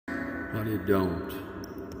honey, don't.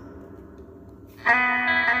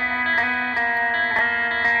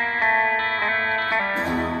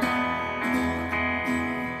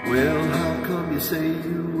 Well, how come you say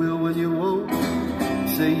you will when you won't?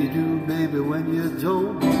 Say you do, baby, when you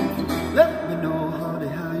don't. Let me know, honey,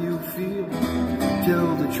 how you feel.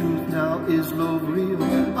 Tell the truth now, is love real?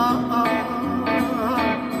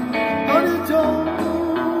 Honey, don't.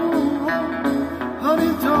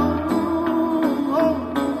 Honey, don't.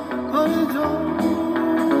 Honey, don't.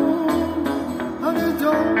 Honey,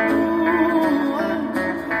 don't.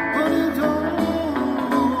 Honey, don't.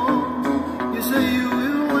 You say you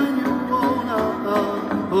will when you won't.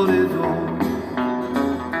 Honey, don't.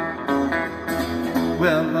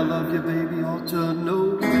 Well, I love you, baby, ought to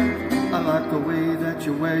know. I like the way that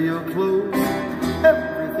you wear your clothes.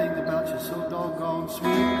 Everything about you so doggone sweet.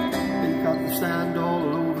 You got the sand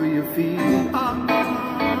all over your feet.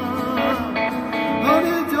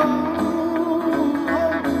 Honey, don't.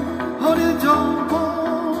 Honey, don't.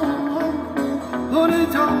 Honey,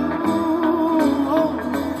 don't.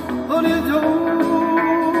 Honey, don't.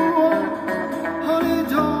 Honey,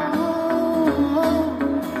 don't.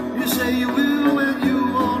 You say you will when you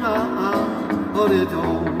won't. Honey,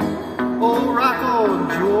 don't. Oh, rock on,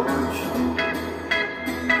 George.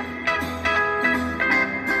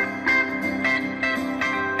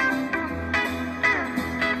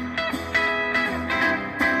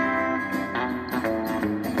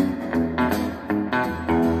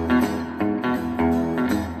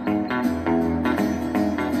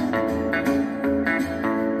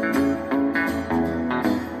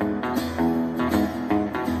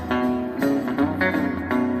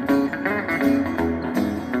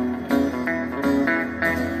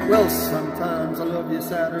 Well, sometimes I love you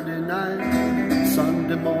Saturday night.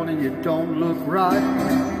 Sunday morning you don't look right.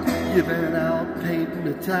 You've been out painting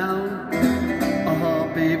the town.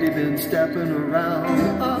 Baby, been stepping around.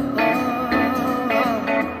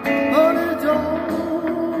 Honey, don't.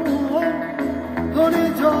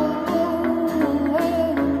 Honey, don't.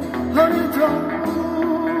 Honey,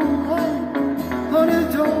 don't. Honey,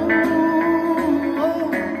 don't.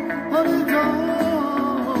 Honey, don't.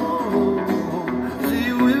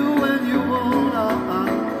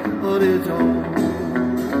 Honey, don't.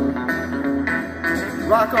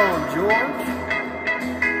 Rock on, George.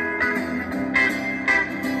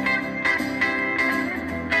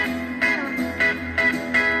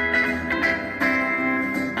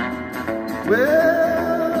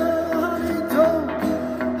 Well, honey, don't.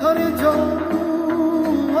 Honey, don't.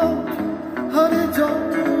 Honey,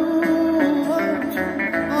 don't.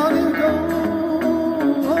 Honey,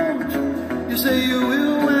 don't. You say you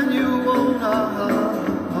will when you won't.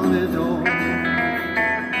 Honey, don't.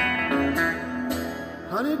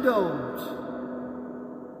 Honey, don't.